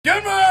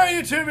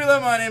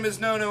Tubula, my name is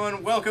NoNo,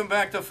 and welcome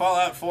back to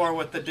Fallout 4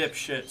 with the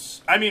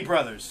dipshits. I mean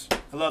brothers.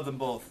 I love them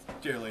both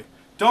dearly.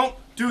 Don't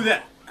do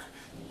that.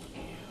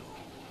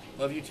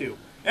 Love you too.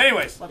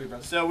 Anyways, love you,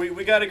 brother. So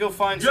we gotta go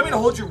find. Do you want me to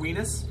hold your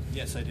weenus?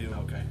 Yes, I do.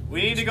 Okay.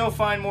 We need to go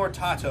find more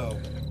Tato.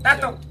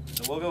 Tato.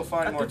 So we'll go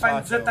find more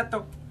Tato.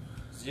 Tato.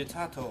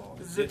 Zitato.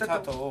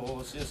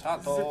 Zitato.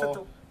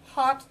 Zitato.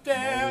 Hot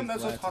damn,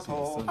 that's a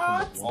Tato.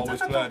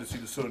 Always glad to see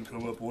the sun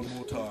come up one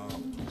more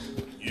time.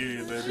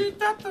 Yeah, baby.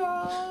 Tyler,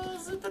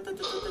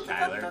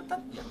 I'm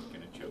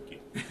gonna choke you.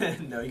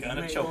 No, you're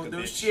gonna ain't choke gonna a do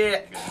bitch.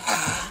 shit.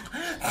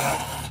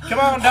 Come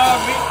on,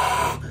 dog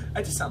meat.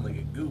 I just sound like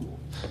a ghoul.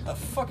 The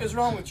fuck is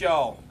wrong with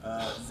y'all?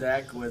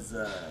 Zach was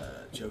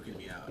choking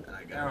me out, and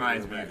I got. That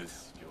reminds me of a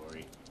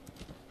story.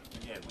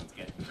 Yeah, everyone's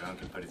getting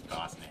drunk and put his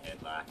boss in a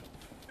headlock.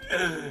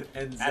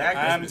 And Zach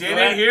I'm didn't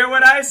glad- hear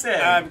what I said.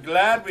 I'm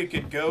glad we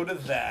could go to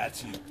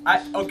that.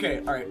 Okay,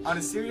 alright. On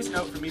a serious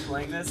note, for me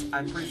playing this,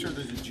 I'm pretty sure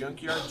there's a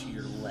junkyard to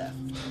your left.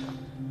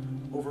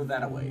 Over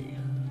that away.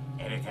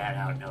 Edit that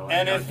out, no. And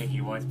I don't if- think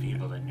he wants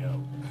people to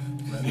know.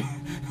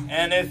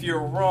 And if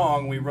you're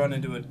wrong, we run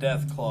into a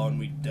death claw and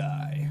we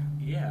die.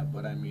 Yeah,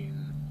 but I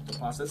mean, the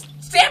process.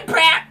 Stand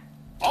pat!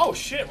 Oh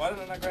shit, why did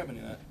I not grab any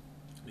of that?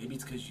 Maybe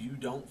it's because you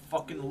don't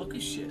fucking look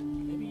at shit.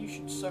 Maybe you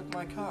should suck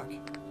my cock.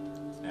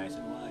 It's nice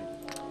and wide.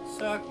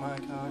 Suck my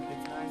cock,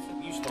 it's nice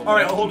and you stole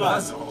Alright, my hold on.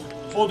 Muzzle.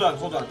 Hold on.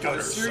 On Gutter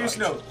a serious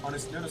sucked.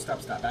 note. No,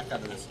 stop. Back out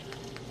of this.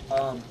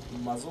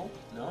 Muzzle.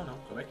 No.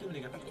 Go back to the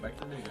minigun.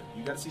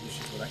 You gotta see this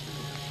shit. Go back to the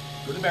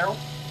minigun. Go to barrel.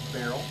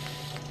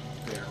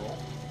 Barrel.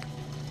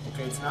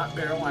 Okay, it's not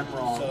barrel. I'm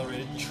wrong.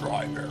 Accelerated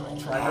tri-barrel.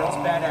 Tri-barrel's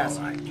my badass.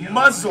 God.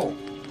 Muzzle.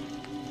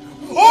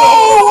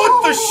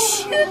 Oh, what the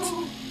shit?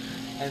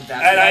 And that's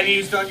And what I I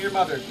used on your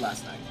mother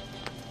last night.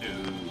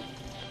 Ooh.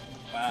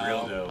 Wow.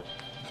 Real though.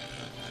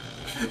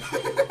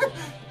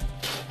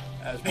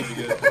 That was pretty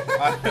good.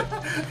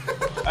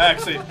 I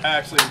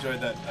actually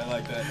enjoyed that. I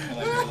like that.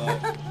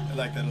 I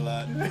like that a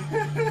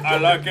lot. I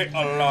like it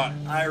a lot.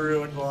 I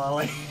ruined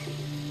Wally.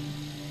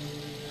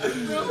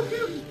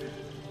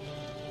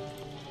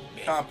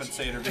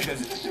 Compensator,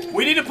 because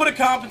we need to put a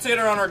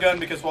compensator on our gun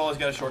because Wally's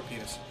got a short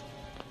penis.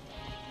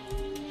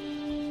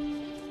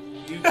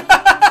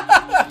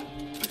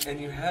 And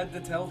you had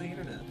to tell the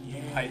internet.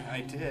 Yeah.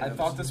 I did. I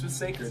thought this was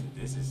sacred.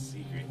 This is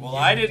secret. Well, Yeah,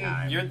 I didn't.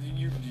 time.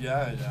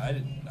 Yeah, I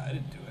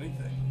didn't do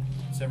anything.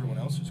 It's everyone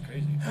else who's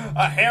crazy.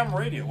 A ham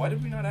radio. Why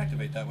did we not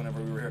activate that whenever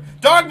we were here?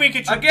 Dog meat,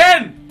 get you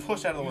Again!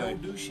 push out of the You way.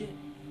 don't do shit.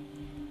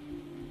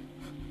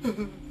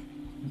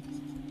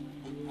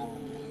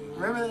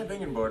 Remember that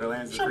thing in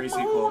Borderlands, the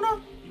pre-sequel?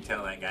 You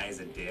tell that guy he's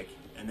a dick,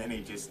 and then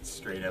he just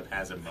straight up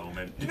has a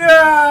moment. And he No!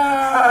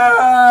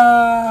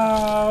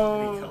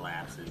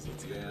 collapses.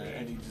 It's Yeah, great.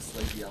 and he just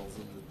like yells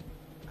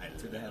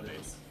to the love it.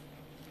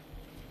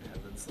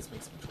 heavens. Let's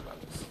make some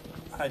drugs.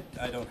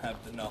 I don't have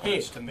the knowledge Hey,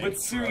 to make but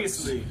drugs.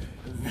 seriously,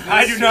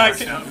 I do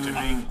not. Enough to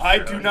make I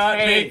do drugs. not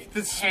hey, make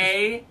this.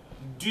 hey,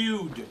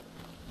 dude,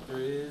 there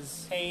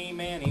is. Hey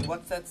Manny,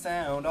 what's that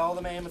sound? All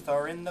the mammoths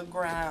are in the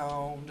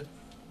ground.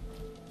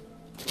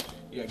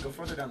 Yeah, go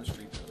further down the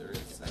street. Though. There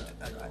is.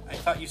 I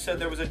thought you said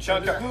there was a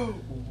junkyard.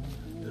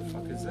 The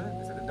fuck is that?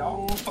 Is that a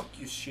dog? Oh, fuck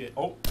you, shit.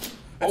 Oh,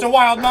 It's a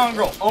wild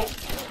mongrel. oh.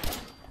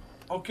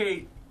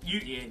 Okay,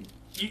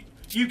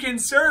 you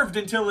conserved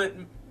until it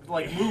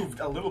like moved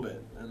a little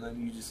bit, and then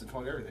you just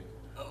fuck everything.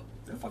 Oh.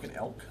 Is that a fucking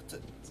elk?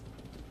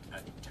 A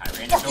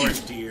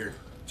Tyrannosaurus deer.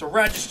 It's a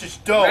registered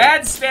dog.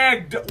 Rad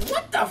stag.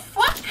 What the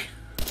fuck?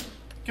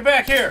 Get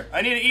back here.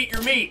 I need to eat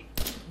your meat.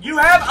 You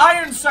have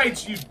iron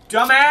sights, you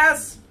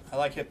dumbass. I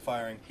like hip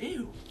firing.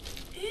 Ew.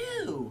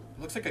 Ew.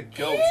 It looks like a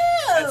goat Ew.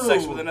 had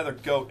sex with another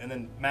goat and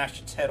then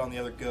mashed its head on the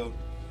other goat.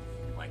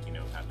 Like you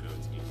know how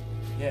goats do.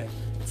 Yeah.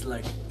 It's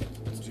like,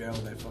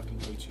 Gerald, I fucking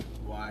hate you.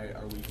 Why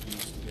are we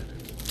fused together?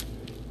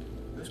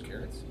 Those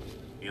carrots?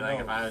 Be like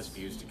No. if I was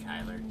fused to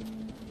Kyler.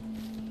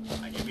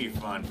 Like it'd be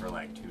fun for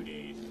like 2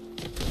 days.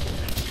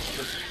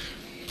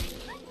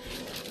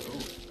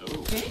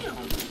 Oh.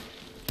 Damn.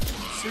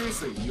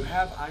 Seriously, you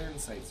have iron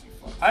sights, you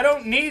fuck. I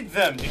don't need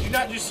them. Did you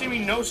not just see me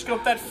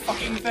no-scope that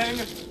fucking thing?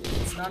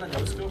 It's not a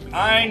no-scope.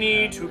 I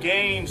need to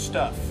gain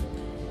stuff.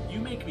 You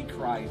make me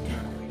cry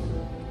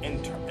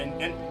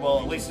internally. Well,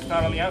 at least it's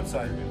not on the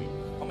outside.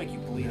 I'll make you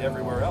bleed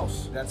everywhere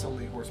else. That's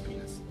only horse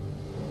penis.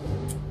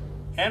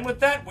 And with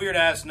that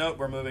weird-ass note,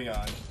 we're moving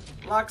on.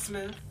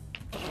 Locksmith.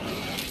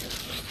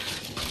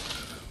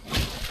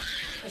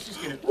 That's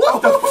just gonna.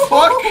 What the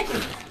fuck?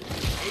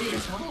 Hey,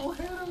 his whole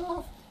head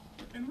off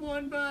in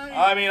one bite.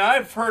 I mean,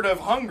 I've heard of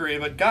hungry,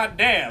 but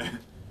goddamn,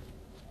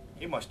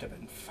 he must have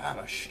been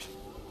famished.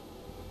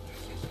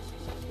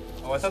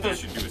 Oh, I thought those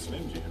should do a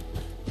Slim Jim.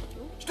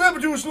 Step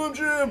into a Slim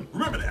Jim.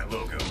 Remember that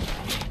logo.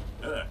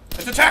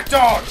 It's attack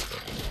dog.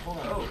 Hold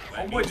on. Oh,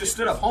 Homeboy just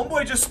stood up.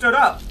 Homeboy just stood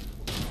up.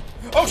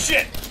 Oh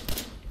shit.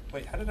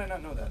 Wait, how did I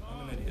not know that?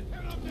 I'm an idiot.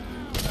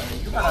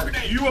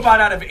 You about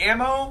out of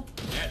ammo?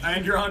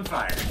 And you're on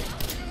fire.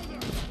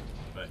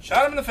 But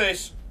Shot him in the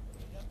face.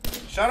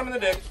 Shot him in the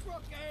dick.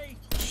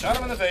 Shot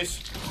him in the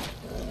face.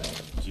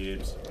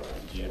 Jibs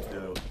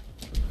though.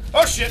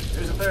 Oh shit!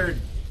 There's a third.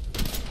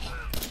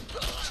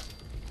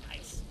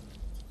 Nice.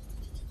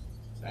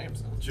 Damn,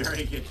 son. Did you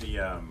already get the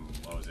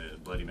what was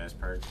it, bloody mess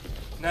part?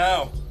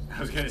 No. I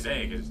was gonna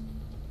say, cause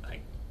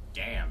like,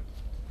 damn.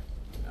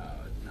 No.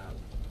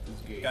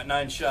 It's good. Got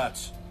 9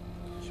 shots.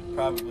 Should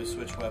probably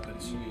switch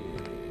weapons.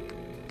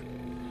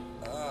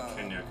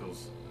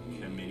 Knuckles,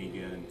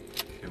 minigun,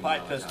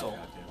 Pipe pistol.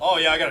 Oh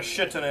yeah, I got a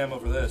shit ton of ammo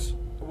for this.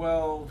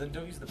 Well, then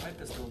don't use the pipe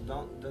pistol.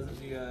 Doesn't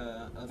the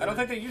other... I don't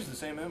think they use the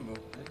same ammo. I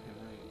think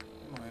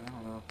they might. I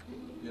don't know.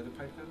 The other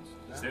pipe guns?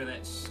 Is there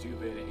that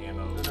stupid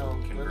ammo No,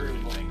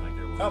 conversion thing like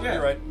there was? Oh, Yeah.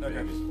 you're right.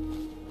 Okay.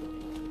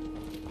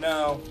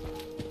 No.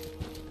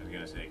 I was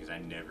gonna say because I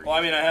never. Well,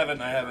 I mean, I haven't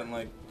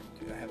like,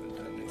 dude, I haven't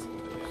done anything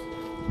with it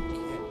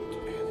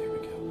yet. There we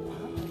go.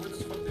 Where the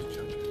fuck this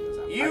junk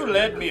is? You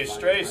led me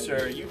astray,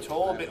 sir. You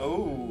told me.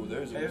 Oh,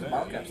 there's Hey, there's a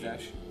bottle cap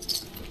stash.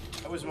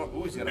 That was more.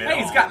 Ooh, he's got a. Hey,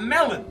 he's got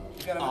melon!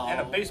 He's got and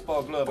a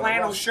baseball glove.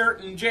 Flannel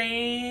shirt and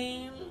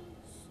James.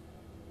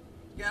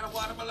 Got a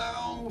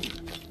watermelon.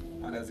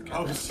 Oh, that's a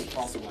Oh, cat.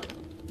 Also one.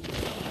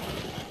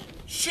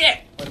 Shit!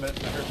 Wait a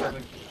minute. I heard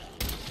something.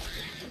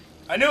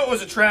 I knew it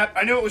was a trap.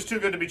 I knew it was too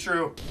good to be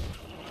true.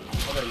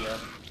 Oh, there you are.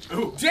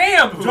 Ooh.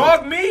 Damn, Ooh.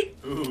 dog meat!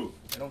 Ooh.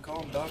 They don't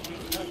call him dog meat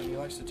for nothing. He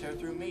likes to tear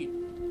through meat.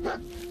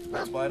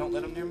 That's why I don't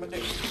let him near my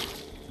dick.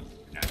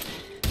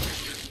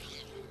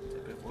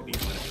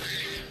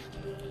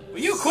 Will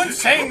you quit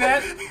saying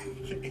that?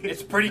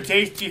 It's pretty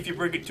tasty if you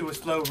bring it to a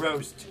slow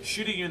roast.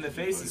 Shooting you in the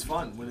face is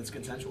fun when it's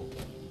consensual.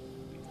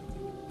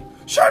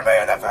 Shoot me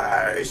in the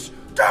face!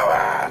 Do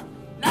it!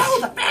 No,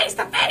 the face,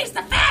 the face,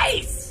 the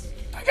face!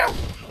 I go!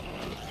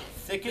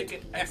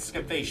 Thicket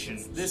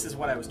excavations. This is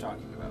what I was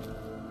talking about.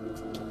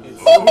 It's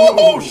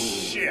Oh,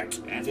 shit!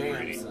 That's damn,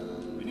 pretty.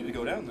 son. We need to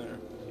go down there.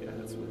 Yeah,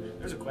 that's what,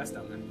 there's a quest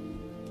down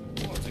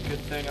there. Well, it's a good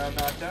thing I'm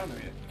not down there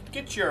yet.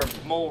 Get your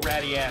mole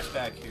ratty ass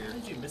back here. How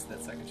did you miss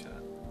that second shot?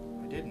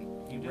 I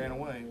didn't. You ran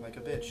away like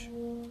a bitch.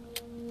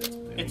 That's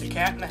It's a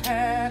cat in a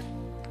hat.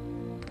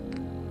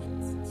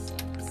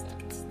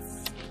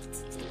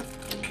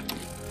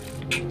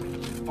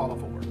 Fall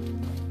forward.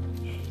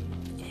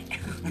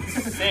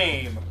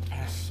 Same.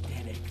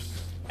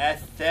 Aesthetics.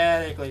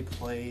 Aesthetically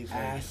pleasing.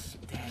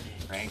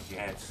 Aesthetics. Frank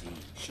Jatsy.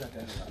 Shut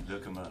that up.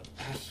 Look him up.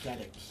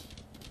 Aesthetics.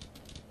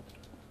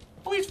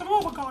 Please, for the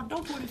love of God,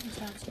 don't do anything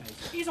Sam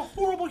says. He's a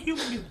horrible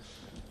human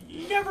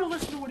being. Never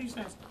listen to what he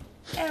says.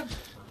 Ever.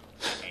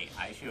 Hey,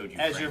 I showed you.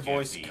 As Frank your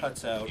voice Jatsy,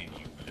 cuts out. And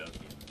you took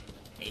it.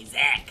 Hey,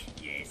 Zach.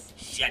 Yes.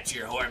 Shut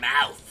your whore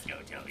mouth.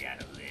 Don't tell me how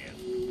to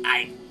live.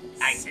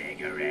 I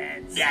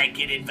Cigarettes.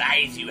 can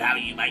advise you how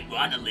you might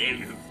want to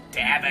live to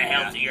have a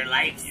healthier You're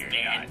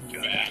lifespan, not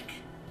good. Zach.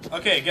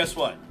 Okay, guess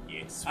what?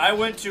 Yes. I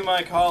went to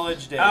my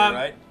college day,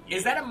 right?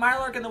 Is that a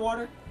Mirelurk in the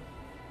water?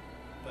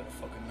 Better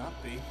fucking not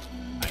be.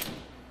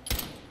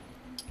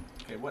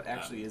 Okay, what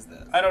actually is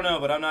that? I don't know,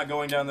 but I'm not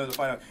going down there to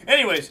find out.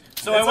 Anyways,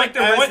 so It's I like went. the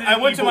I went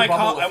Resident to my Evil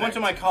bubble I went to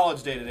effect. my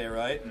college day today,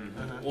 right?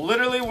 Mm-hmm.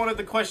 Literally, one of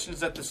the questions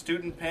that the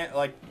student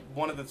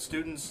one of the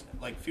students,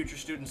 like future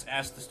students,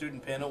 asked the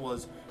student panel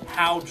was,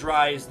 "How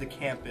dry is the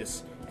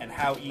campus, and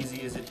how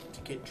easy is it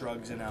to get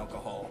drugs and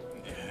alcohol?"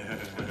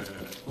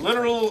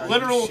 Literal.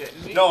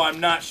 shitting me? No, I'm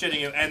not shitting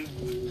you. And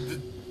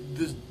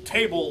the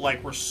table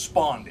like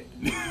responded.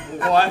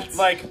 What?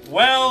 Like,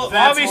 well,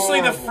 That's obviously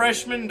the horrible.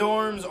 freshman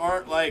dorms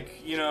aren't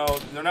like, you know,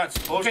 they're not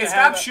supposed Okay, to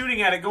stop have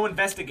shooting at it. Go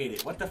investigate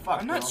it. What the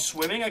fuck, I'm not bro?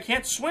 swimming. I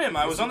can't swim.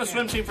 I was you on the can.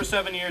 swim team for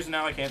 7 years, and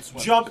now I can't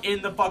swim. Jump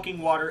in the fucking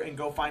water and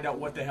go find out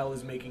what the hell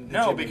is making the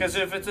No, jimmy. because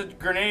if it's a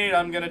grenade,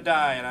 I'm gonna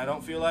die, and I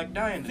don't feel like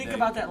dying today. Think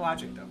about that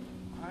logic, though.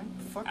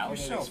 Fuck How would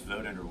it yourself.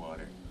 explode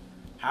underwater?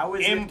 How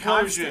is Implosion. it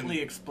constantly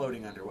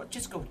exploding underwater?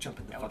 Just go jump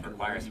in the That would fucking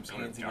require water, some you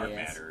sort of pansy dark ass.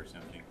 matter or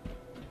something.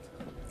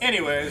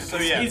 Anyways, so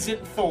yeah.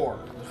 Isn't Thor?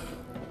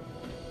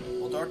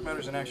 Well, dark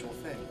matter's an actual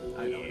thing.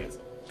 I know it is.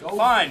 Go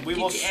Fine, we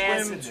keep will your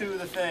ass swim in to there.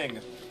 the thing.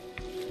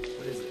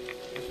 What is it?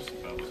 It's just a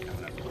bubbles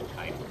coming up from the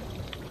pipe.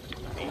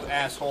 You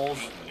assholes.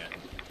 Yeah.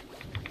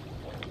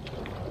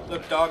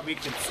 Look, dog meat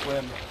can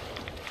swim.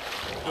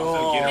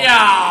 Also, get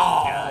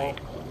Yeah.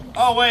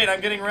 Oh wait,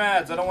 I'm getting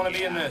rads. I don't want to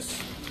be in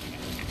this.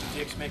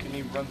 Dick's making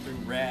me run through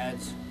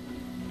rads.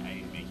 I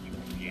didn't make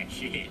you. Yeah,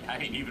 shit. I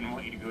didn't even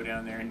want you to go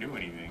down there and do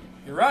anything.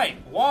 You're right,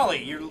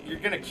 Wally. You're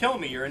gonna kill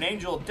me. You're an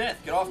angel of death.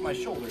 Get off my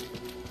shoulder.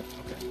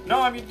 Okay.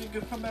 No, I'm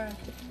gonna come back.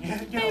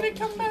 Yeah, Baby,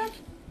 come back.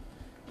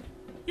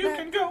 You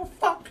can go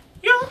fuck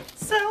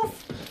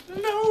yourself.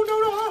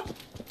 No.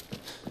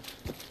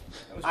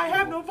 I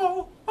have no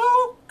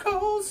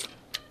vocals.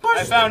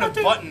 I found a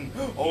button.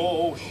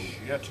 Oh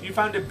shit. You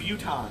found a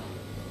buton.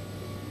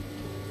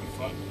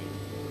 Fuck.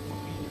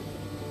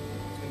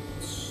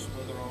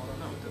 Slither on.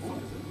 No, what the fuck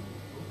is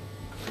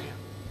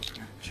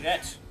it?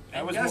 Jet. That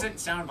It was doesn't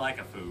sound like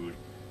a food.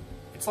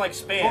 It's like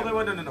Hold spam.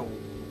 on, no.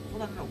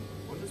 Hold on, no.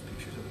 What are those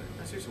pictures over there?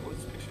 No, seriously, what are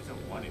those pictures of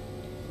what?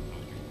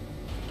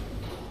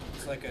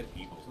 It's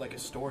like a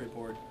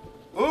storyboard.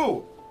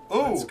 Ooh.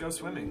 Let's Ooh. go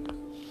swimming.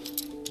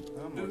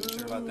 I'm more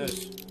concerned about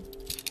this.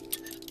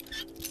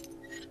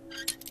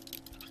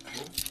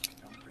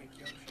 Don't break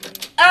your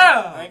shit. Oh!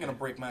 I ain't gonna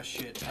break my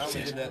shit. I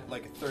only did that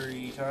like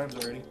 30 times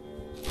already.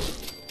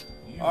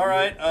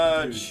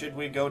 Alright, should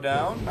we go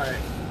down?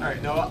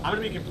 Alright, Noah, I'm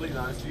gonna be completely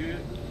honest with you.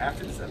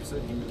 After this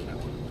episode, you really might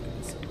want to look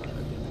at this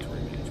inventory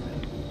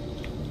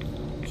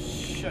management.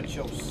 Shut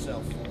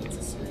yourself. It's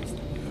a serious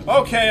thing.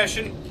 Okay, I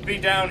shouldn't be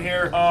down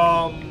here.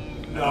 Noah?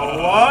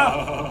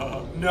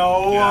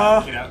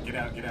 Noah? Get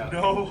out.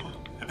 No.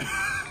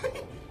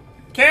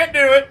 Can't do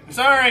it.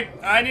 Sorry.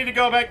 I need to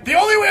go back. The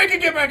only way I can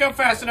get back up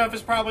fast enough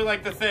is probably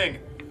like the thing.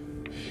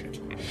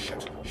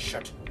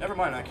 Shut. Never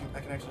mind. I can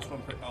actually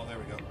swim. Oh, there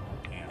we go.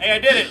 Hey, I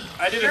did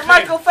it. You're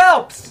Michael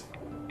Phelps.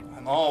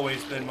 I'm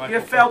always been Michael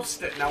You're Phelps.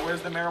 Now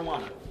where's the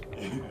marijuana?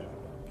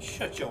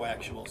 Shut your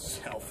actual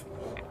self.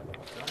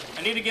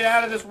 I need to get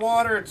out of this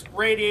water. It's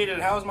radiated.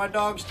 How is my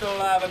dog still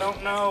alive? I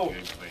don't know.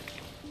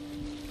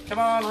 Come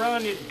on,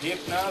 run, you dick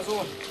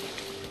nozzle.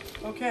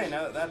 Okay,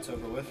 now that that's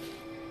over with.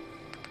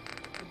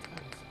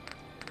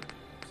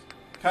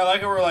 Kind of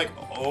like it. We're like,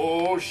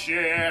 oh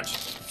shit,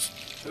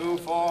 too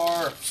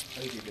far.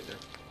 How did you get there?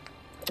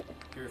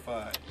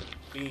 Purified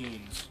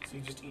beans. So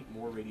you just eat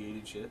more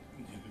radiated shit?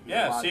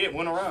 Yeah, see, it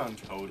went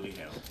around. Totally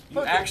hell.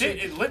 Look,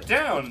 it lit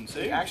down.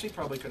 See, You actually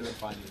probably could have been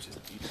fine with just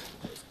eating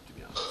it, to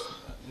be honest.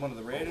 one of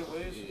the radiant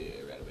ways.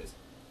 Yeah, right ways.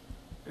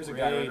 There's a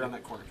guy right around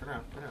that corner. Turn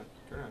around.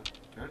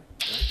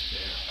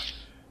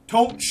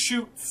 Don't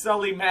shoot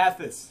Sully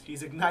Mathis.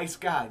 He's a nice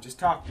guy. Just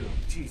talk to him.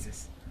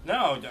 Jesus.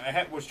 No,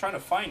 I was trying to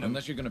find him.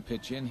 Unless you're gonna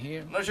pitch in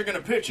here. Unless you're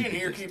gonna pitch in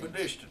here, keep a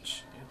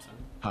distance.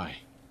 Hi.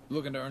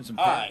 Looking to earn some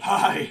Hi. cash?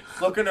 Hi.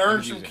 Looking to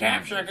earn some use a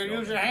caps, hand I could to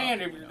use throw a it.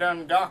 hand if you're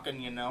done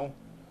docking, you know.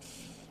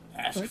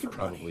 Ask I for could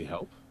probably money.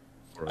 help.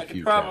 For a I could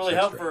few probably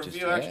caps help extra, for a just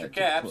few to extra add to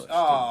caps. push.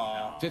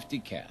 Aw. 50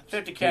 caps.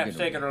 50 caps,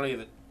 take it or leave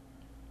it.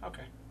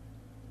 Okay.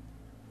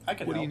 I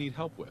can What do help. you need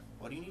help with?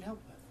 What do you need help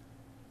with?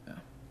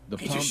 The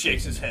He pump just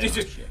shakes his is head. in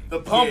top shape. The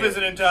pump Yeah.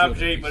 isn't in top Should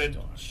shape, be but it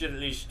start. should at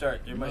least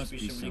start. There There must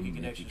be some leaky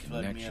connections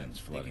flooding me out. connections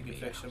Think you flooding can me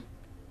fix out. them?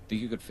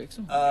 Think you could fix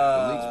them?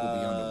 The leaks will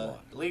be underwater.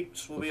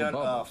 Leaks will But be for on.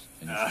 bubbles,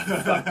 and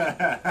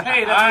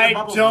Hey, that's I where the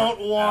bubbles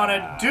don't are. want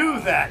to do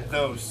that,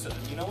 though. So,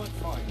 you know what?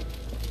 Fine.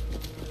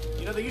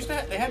 You know, they used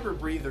to they had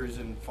rebreathers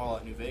in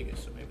Fallout New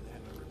Vegas, so maybe they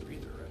have a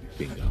rebreather around here.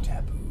 Bingo.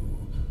 Taboo.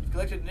 If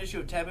collected an issue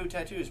of taboo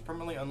tattoos,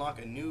 permanently unlock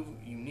a new,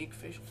 unique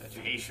facial tattoo.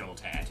 Facial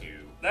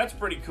tattoo. That's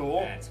pretty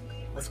cool. That's,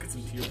 Let's get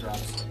some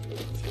teardrops.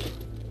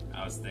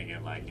 I was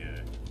thinking like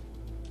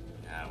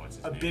what's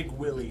his A name? big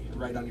willy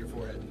right on your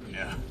forehead.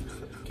 No.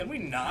 Can we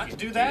not do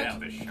Do that?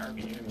 with a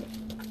Sharpie.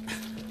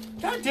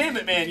 God damn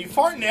it, man! You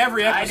fart in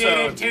every I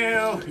episode. did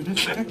it too.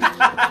 Yes.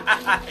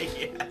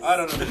 I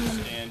don't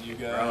understand you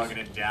We're all guys.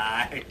 gonna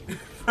die.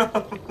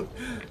 Probably.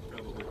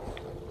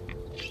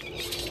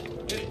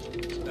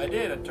 I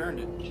did. I turned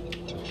it.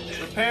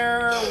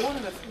 Repair one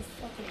of the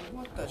fucking.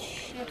 What the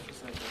shit?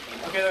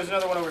 Okay, there's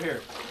another one over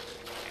here.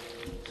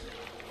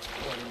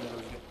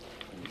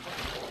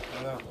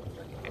 I don't know.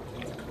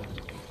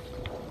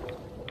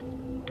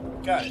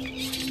 Got it.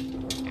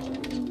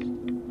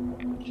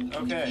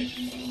 Okay.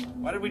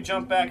 Why did we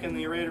jump back in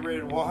the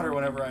irradiated water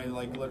whenever I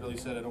like literally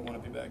said I don't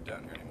want to be back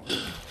down here anymore?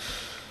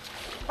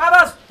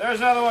 Babas! There's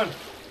another one.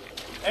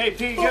 Hey,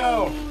 Pete,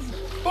 go.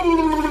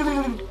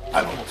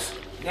 Bubbles.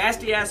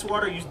 Nasty ass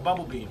water used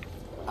bubble beam.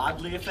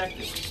 Oddly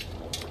effective.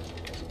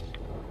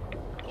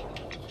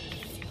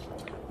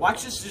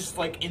 Watch this just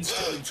like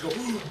instantly just go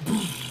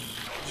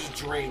just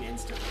drain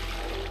instantly.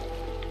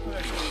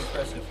 That's really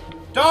impressive.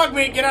 Dog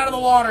meat, get out of the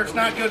water. It's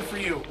not good for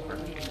you.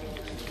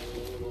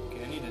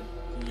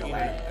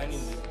 Okay, I need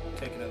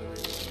to take another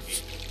read.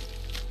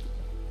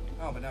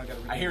 Oh, but now I gotta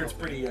read. I hear it's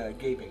pretty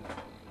gaping.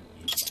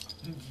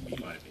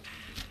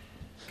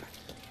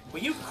 Will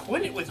you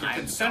quit it with your I'm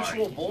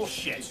consensual sorry.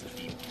 bullshit?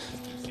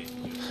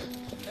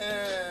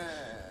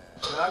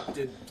 Chuck,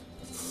 did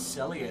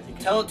Sully, I think.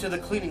 Tell it to the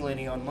cleaning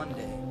lady on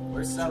Monday.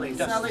 Where's Sully?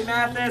 Dust. Sully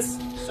Mathis!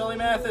 Sully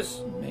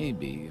Mathis.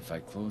 maybe if I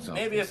close off.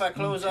 Maybe this if I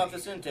close intake, off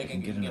this intake, I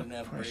can get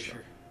enough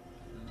pressure.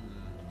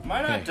 Am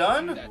I not Okay,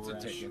 done? That's a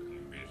ticket.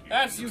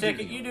 That's the You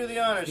ticket. do You the do the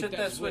honors. Hit Hit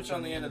that switch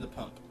on the end of the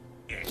pump.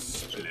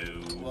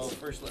 Explode. Well,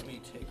 first let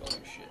me take all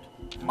your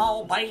shit.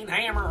 Ball Bane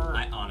Hammer!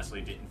 I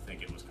honestly didn't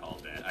think it was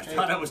called that. I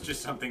thought it was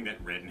just something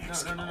that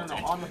rednecks No. called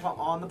it.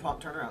 On the pump.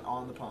 Turn around.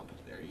 On the pump.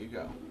 There you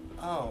go.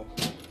 Oh,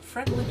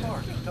 friendly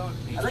bark. Dog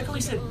meat. I like how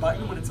he said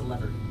button when it's a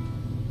lever.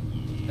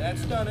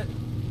 That's done it.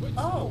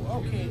 Oh,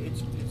 okay.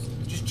 It's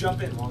Just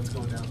jump in while it's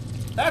going down.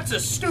 that's a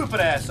stupid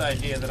ass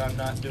idea that I'm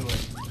not doing.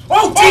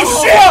 Oh,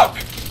 Oh,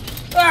 shit!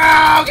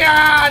 Oh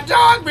god!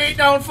 Dog meat,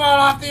 don't fall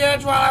off the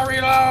edge while I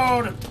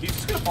reload. He's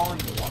just gonna fall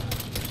into the water.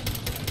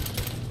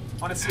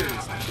 On a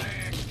serious note.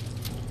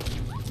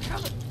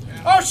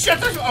 Oh shit!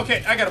 There's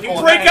okay. I gotta pull.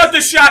 Break it. out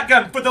the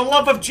shotgun for the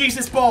love of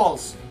Jesus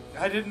balls!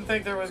 I didn't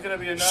think there was gonna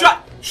be enough.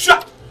 Shot!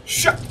 Shot!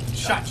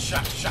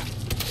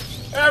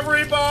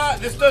 Everybody,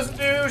 this doesn't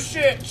do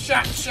shit.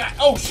 Shot!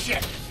 Oh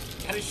shit!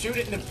 Gotta shoot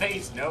it in the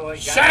face, Noah.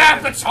 Shut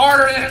up! It's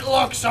harder than it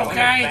looks.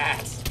 Okay.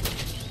 Bats.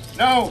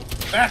 No,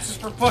 bats is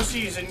for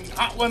pussies and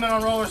hot women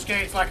on roller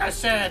skates, like I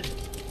said.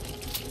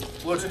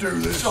 Let's do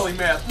this. Sully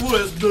Math,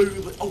 let's do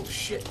this. Oh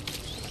shit.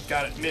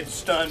 got it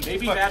mid-stun.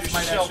 Maybe Fuck that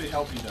might yourself. actually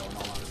help you, though, in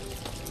all honesty.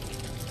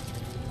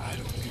 I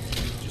don't need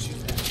it. Just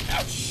use that.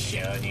 Ouch.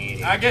 Don't need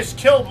it. I just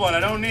killed one. I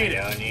don't need it.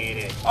 Don't need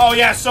it. Oh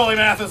yeah, Sully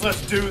Mathis,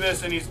 let's do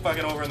this. And he's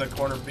fucking over in the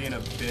corner being a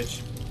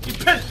bitch.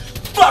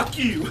 Fuck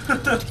you!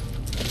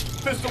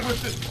 Pistol whip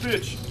this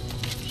bitch.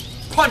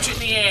 Punch it in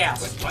the ass!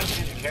 Quit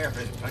punching in the character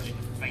and punch it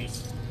in the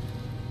face.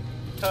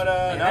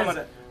 Ta-da!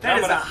 Man, that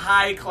is a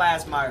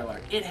high-class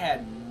Mirelurk. It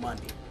had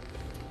money.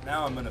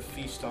 Now I'm gonna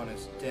feast on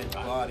his dead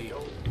body.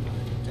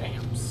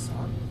 Damn,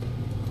 son.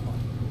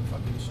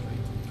 Fucking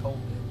straight cold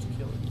edge,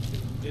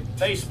 kill it.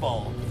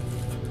 Baseball.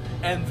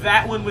 And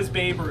that one was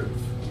Babe Ruth.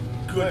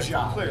 Good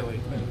job. Clearly.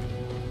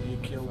 You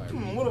killed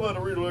What about a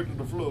redirecting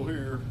the flow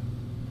here?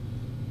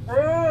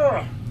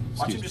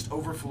 Watch him just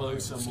overflow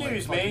some.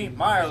 Excuse like, me, fucking-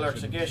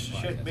 Mirelurks, I guess you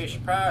shouldn't be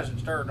surprised in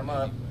stirring them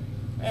up.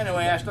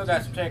 Anyway, I still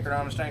got some tinker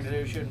on this thing to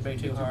do. Shouldn't be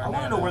too hard. I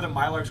want to know where the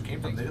Mirelurks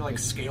came from. Did they like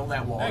scale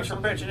that wall? Thanks or for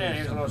something? pitching in.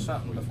 Here's a little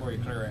something before you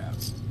clear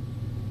out.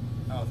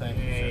 Oh, thank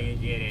you, Yeah, sir. you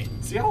did it.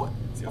 See how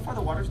far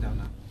the water's down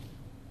now?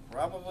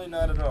 Probably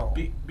not at all.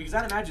 Because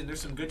I'd imagine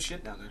there's some good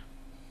shit down there.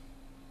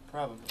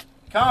 Probably.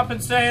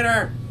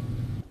 Compensator!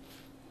 I'm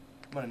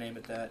gonna name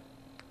it that.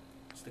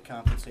 It's the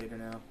compensator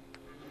now.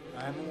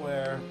 I'm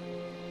aware.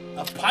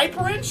 A pipe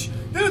wrench?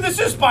 Dude, this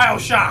is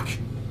Bioshock!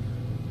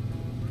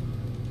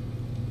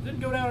 Didn't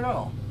go down at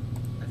all.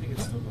 I think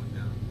it's still going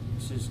down.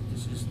 This is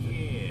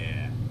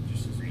Yeah.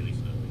 Just really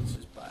slowly. this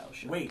is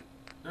Bioshock. Wait.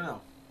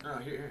 No.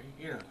 Here.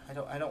 I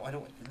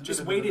don't.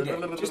 Just wait a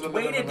day. Just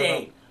wait a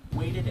day.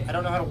 Wait a day. I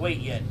don't know how to wait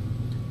yet.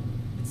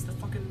 It's the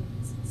fucking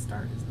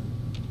start, isn't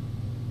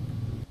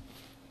it?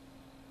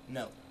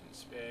 No.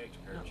 Inspect,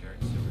 No. chart,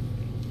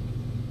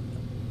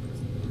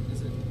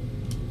 Is it?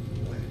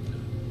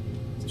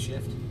 It's a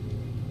shift.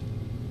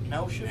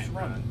 No, shift's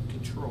running.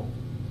 Control.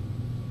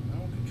 No,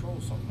 control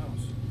something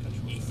else.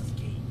 Control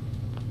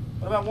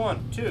that. What about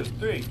 1, 2,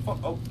 3, 4?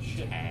 Oh,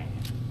 shit.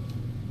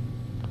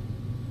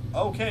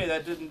 Okay,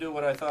 that didn't do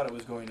what I thought it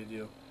was going to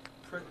do.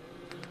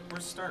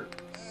 Where's start?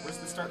 Where's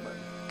the start button?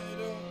 I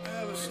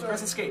don't have a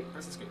Press escape.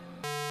 Press escape.